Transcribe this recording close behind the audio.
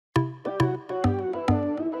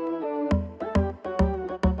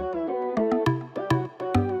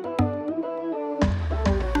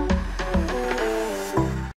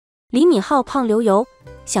李敏镐胖流油，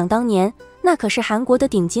想当年那可是韩国的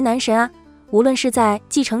顶级男神啊！无论是在《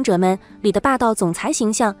继承者们》里的霸道总裁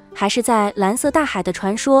形象，还是在《蓝色大海的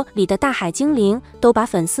传说》里的大海精灵，都把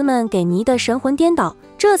粉丝们给迷得神魂颠倒。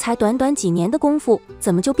这才短短几年的功夫，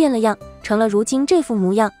怎么就变了样，成了如今这副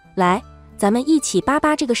模样？来，咱们一起扒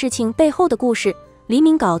扒这个事情背后的故事。李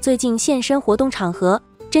敏镐最近现身活动场合，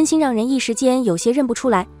真心让人一时间有些认不出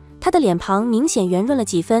来。他的脸庞明显圆润了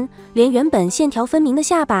几分，连原本线条分明的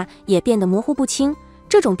下巴也变得模糊不清。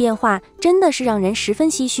这种变化真的是让人十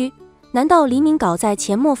分唏嘘。难道李敏镐在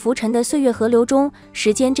潜没浮沉的岁月河流中，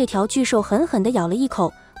时间这条巨兽狠狠地咬了一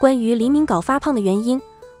口？关于李敏镐发胖的原因，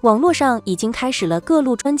网络上已经开始了各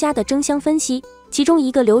路专家的争相分析。其中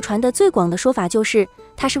一个流传的最广的说法就是，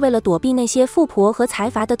他是为了躲避那些富婆和财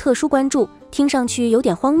阀的特殊关注。听上去有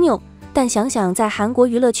点荒谬，但想想在韩国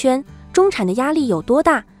娱乐圈，中产的压力有多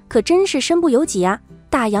大，可真是身不由己啊！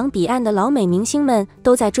大洋彼岸的老美明星们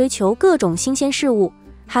都在追求各种新鲜事物，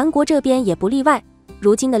韩国这边也不例外。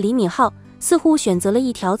如今的李敏镐似乎选择了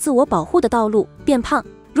一条自我保护的道路，变胖。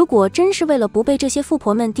如果真是为了不被这些富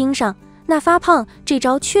婆们盯上，那发胖这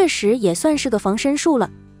招确实也算是个防身术了。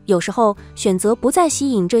有时候选择不再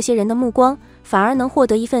吸引这些人的目光，反而能获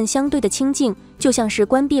得一份相对的清静，就像是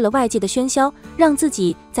关闭了外界的喧嚣，让自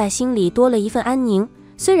己在心里多了一份安宁。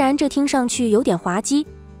虽然这听上去有点滑稽，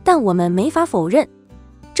但我们没法否认，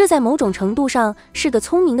这在某种程度上是个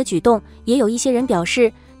聪明的举动。也有一些人表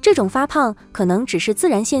示，这种发胖可能只是自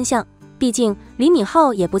然现象，毕竟李敏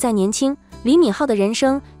镐也不再年轻。李敏镐的人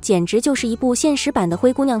生简直就是一部现实版的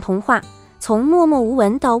灰姑娘童话，从默默无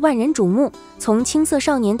闻到万人瞩目，从青涩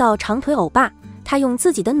少年到长腿欧巴，他用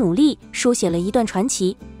自己的努力书写了一段传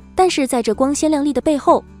奇。但是在这光鲜亮丽的背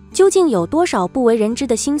后，究竟有多少不为人知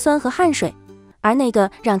的辛酸和汗水？而那个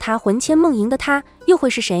让他魂牵梦萦的他，又会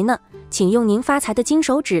是谁呢？请用您发财的金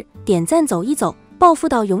手指点赞走一走，暴富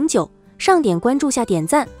到永久。上点关注下点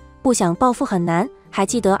赞，不想暴富很难。还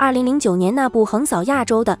记得2009年那部横扫亚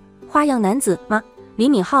洲的花样男子吗？李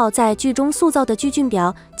敏镐在剧中塑造的具俊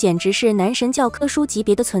表简直是男神教科书级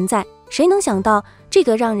别的存在。谁能想到，这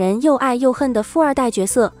个让人又爱又恨的富二代角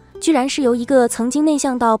色，居然是由一个曾经内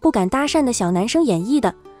向到不敢搭讪的小男生演绎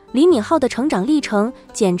的。李敏镐的成长历程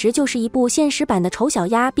简直就是一部现实版的丑小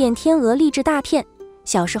鸭变天鹅励志大片。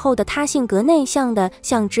小时候的他性格内向的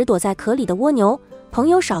像只躲在壳里的蜗牛，朋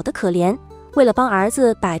友少得可怜。为了帮儿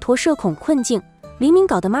子摆脱社恐困境，李敏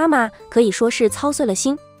镐的妈妈可以说是操碎了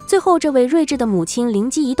心。最后这位睿智的母亲灵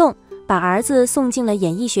机一动，把儿子送进了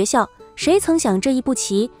演艺学校。谁曾想这一步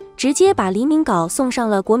棋直接把李敏镐送上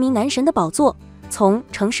了国民男神的宝座。从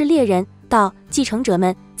城市猎人到继承者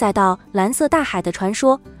们，再到蓝色大海的传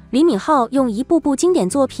说，李敏镐用一部部经典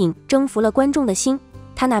作品征服了观众的心。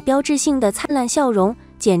他那标志性的灿烂笑容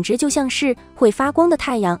简直就像是会发光的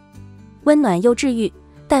太阳，温暖又治愈。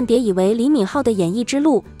但别以为李敏镐的演艺之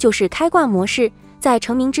路就是开挂模式，在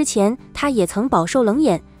成名之前，他也曾饱受冷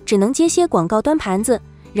眼，只能接些广告端盘子。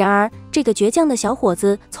然而这个倔强的小伙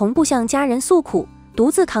子从不向家人诉苦，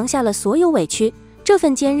独自扛下了所有委屈，这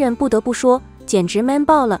份坚韧不得不说简直 man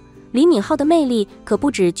爆了。李敏镐的魅力可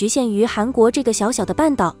不只局限于韩国这个小小的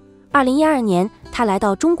半岛。2012年他来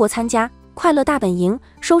到中国参加快乐大本营，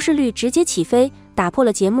收视率直接起飞，打破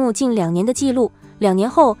了节目近2年的记录。2年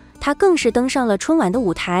后他更是登上了春晚的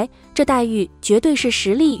舞台，这待遇绝对是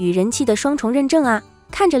实力与人气的双重认证啊！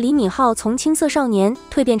看着李敏镐从青涩少年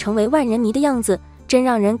蜕变成为万人迷的样子，真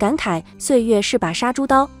让人感慨岁月是把杀猪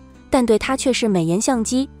刀，但对他却是美颜相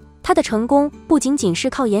机。他的成功不仅仅是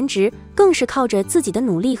靠颜值，更是靠着自己的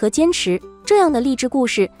努力和坚持。这样的励志故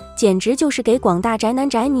事简直就是给广大宅男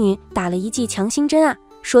宅女打了一剂强心针啊！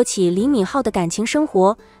说起李敏镐的感情生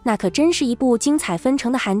活，那可真是一部精彩纷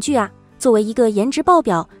呈的韩剧啊！作为一个颜值爆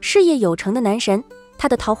表、事业有成的男神，他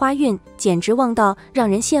的桃花运简直旺到让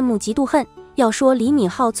人羡慕嫉妒恨。要说李敏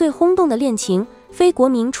镐最轰动的恋情，非国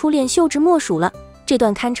民初恋秀智莫属了。这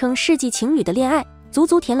段堪称世纪情侣的恋爱，足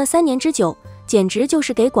足甜了3年之久，简直就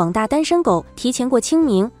是给广大单身狗提前过清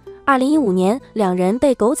明。2015年，两人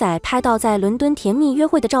被狗仔拍到在伦敦甜蜜约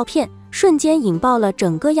会的照片，瞬间引爆了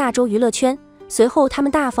整个亚洲娱乐圈。随后他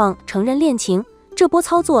们大方承认恋情，这波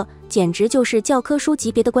操作简直就是教科书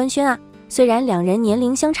级别的官宣啊！虽然两人年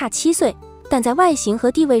龄相差7岁，但在外形和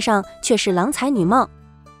地位上却是郎才女貌，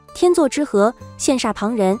天作之合，羡煞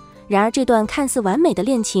旁人。然而这段看似完美的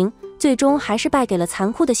恋情，最终还是败给了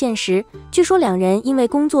残酷的现实。据说两人因为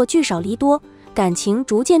工作聚少离多，感情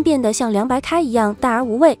逐渐变得像凉白开一样淡而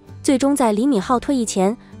无味。最终在李敏镐退役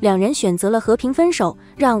前，两人选择了和平分手，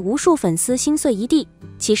让无数粉丝心碎一地。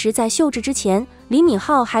其实在秀智之前，李敏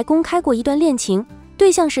镐还公开过一段恋情，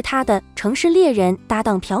对象是他的城市猎人搭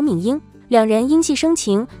档朴敏英。两人因戏生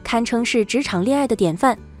情，堪称是职场恋爱的典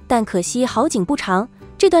范。但可惜好景不长，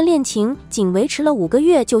这段恋情仅维持了5个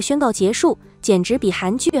月就宣告结束，简直比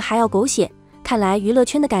韩剧还要狗血。看来娱乐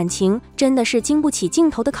圈的感情真的是经不起镜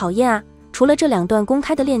头的考验啊！除了这2段公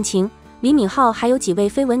开的恋情，李敏镐还有几位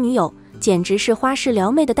绯闻女友，简直是花式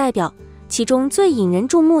撩妹的代表。其中最引人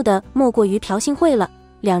注目的莫过于朴信惠了，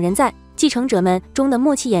两人在《继承者们》中的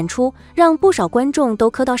默契演出，让不少观众都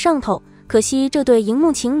磕到上头。可惜这对荧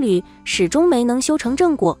幕情侣始终没能修成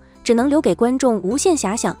正果，只能留给观众无限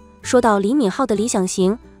遐想。说到李敏镐的理想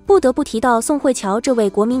型，不得不提到宋慧乔这位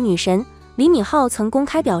国民女神。李敏镐曾公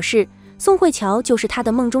开表示，宋慧乔就是他的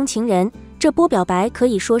梦中情人，这波表白可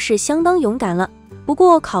以说是相当勇敢了。不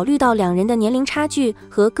过考虑到2人的年龄差距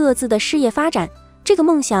和各自的事业发展，这个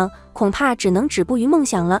梦想恐怕只能止步于梦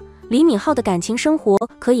想了。李敏镐的感情生活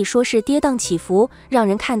可以说是跌宕起伏，让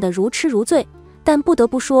人看得如痴如醉。但不得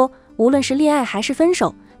不说，无论是恋爱还是分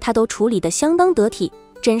手，他都处理得相当得体，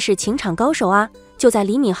真是情场高手啊！就在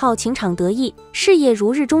李敏镐情场得意，事业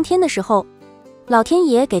如日中天的时候，老天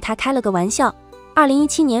爷给他开了个玩笑。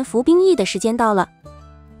2017年服兵役的时间到了，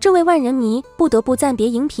这位万人迷不得不暂别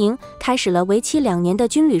荧屏，开始了为期2年的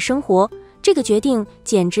军旅生活。这个决定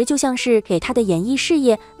简直就像是给他的演艺事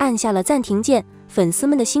业按下了暂停键，粉丝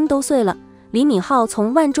们的心都碎了。李敏镐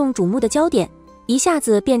从万众瞩目的焦点，一下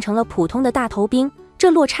子变成了普通的大头兵，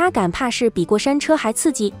这落差感怕是比过山车还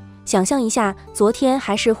刺激。想象一下，昨天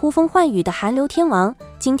还是呼风唤雨的韩流天王，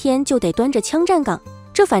今天就得端着枪站岗，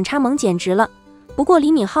这反差萌简直了。不过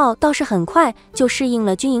李敏镐倒是很快就适应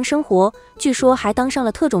了军营生活，据说还当上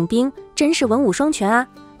了特种兵，真是文武双全啊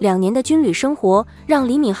！2年的军旅生活让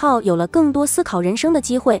李敏镐有了更多思考人生的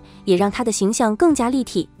机会，也让他的形象更加立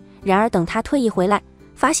体。然而等他退役回来，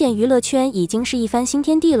发现娱乐圈已经是一番新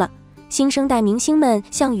天地了，新生代明星们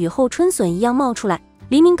像雨后春笋一样冒出来，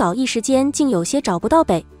李敏镐一时间竟有些找不到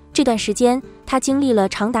北。这段时间他经历了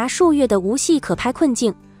长达数月的无戏可拍困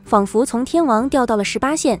境，仿佛从天王掉到了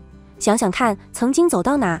18线。想想看，曾经走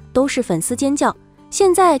到哪都是粉丝尖叫，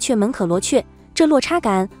现在却门可罗雀，这落差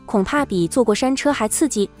感恐怕比坐过山车还刺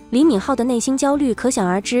激。李敏镐的内心焦虑可想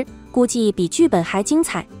而知，估计比剧本还精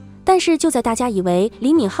彩。但是就在大家以为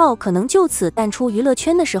李敏镐可能就此淡出娱乐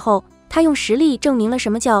圈的时候，他用实力证明了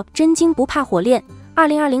什么叫真金不怕火炼。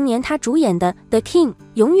2020年他主演的《The King》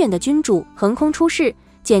永远的君主横空出世，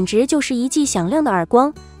简直就是一记响亮的耳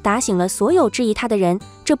光，打醒了所有质疑他的人。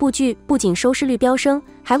这部剧不仅收视率飙升，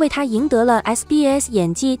还为他赢得了 SBS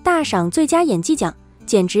演技大赏最佳演技奖，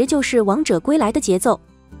简直就是王者归来的节奏。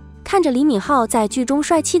看着李敏镐在剧中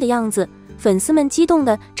帅气的样子，粉丝们激动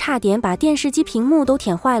的差点把电视机屏幕都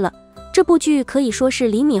舔坏了。这部剧可以说是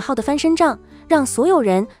李敏镐的翻身仗，让所有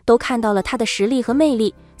人都看到了他的实力和魅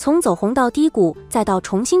力。从走红到低谷，再到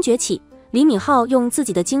重新崛起，李敏镐用自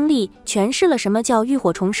己的经历诠释了什么叫浴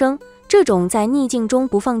火重生。这种在逆境中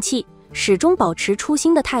不放弃，始终保持初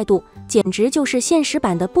心的态度，简直就是现实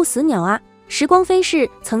版的不死鸟啊！时光飞逝，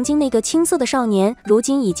曾经那个青涩的少年，如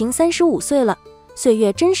今已经35岁了。岁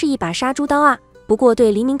月真是一把杀猪刀啊！不过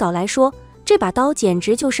对李敏镐来说，这把刀简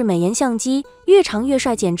直就是美颜相机，越长越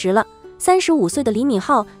帅，简直了。35岁的李敏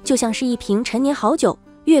镐就像是一瓶陈年好酒，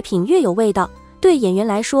越品越有味道。对演员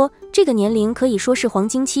来说，这个年龄可以说是黄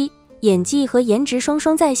金期，演技和颜值双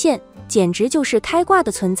双在线，简直就是开挂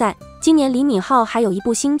的存在。今年李敏镐还有一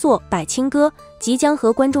部新作《百青歌》即将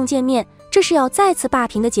和观众见面，这是要再次霸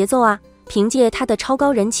屏的节奏啊！凭借他的超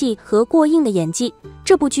高人气和过硬的演技，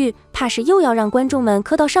这部剧怕是又要让观众们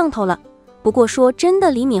磕到上头了。不过说真的，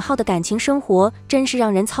李敏镐的感情生活真是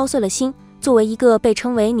让人操碎了心。作为一个被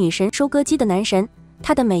称为女神收割机的男神，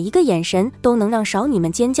他的每一个眼神都能让少女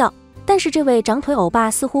们尖叫。但是这位长腿欧巴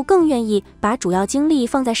似乎更愿意把主要精力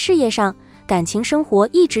放在事业上，感情生活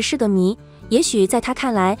一直是个谜。也许在他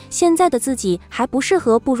看来，现在的自己还不适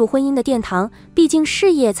合步入婚姻的殿堂，毕竟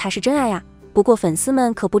事业才是真爱呀。不过粉丝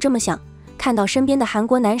们可不这么想，看到身边的韩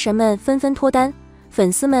国男神们纷纷脱单，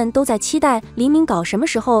粉丝们都在期待李敏镐什么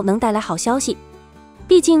时候能带来好消息。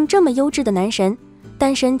毕竟这么优质的男神，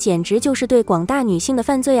单身简直就是对广大女性的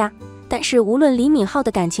犯罪啊！但是无论李敏镐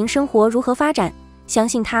的感情生活如何发展，相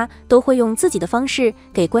信他都会用自己的方式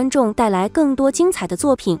给观众带来更多精彩的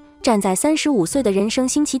作品。站在35岁的人生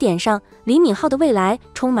新起点上，李敏镐的未来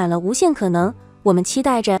充满了无限可能。我们期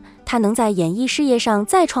待着他能在演艺事业上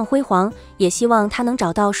再创辉煌，也希望他能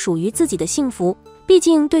找到属于自己的幸福。毕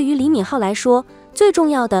竟对于李敏镐来说，最重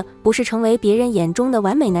要的不是成为别人眼中的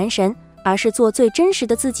完美男神，而是做最真实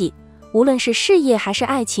的自己。无论是事业还是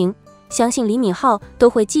爱情，相信李敏镐都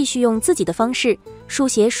会继续用自己的方式书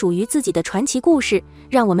写属于自己的传奇故事。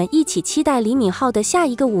让我们一起期待李敏镐的下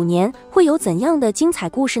一个5年会有怎样的精彩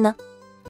故事呢？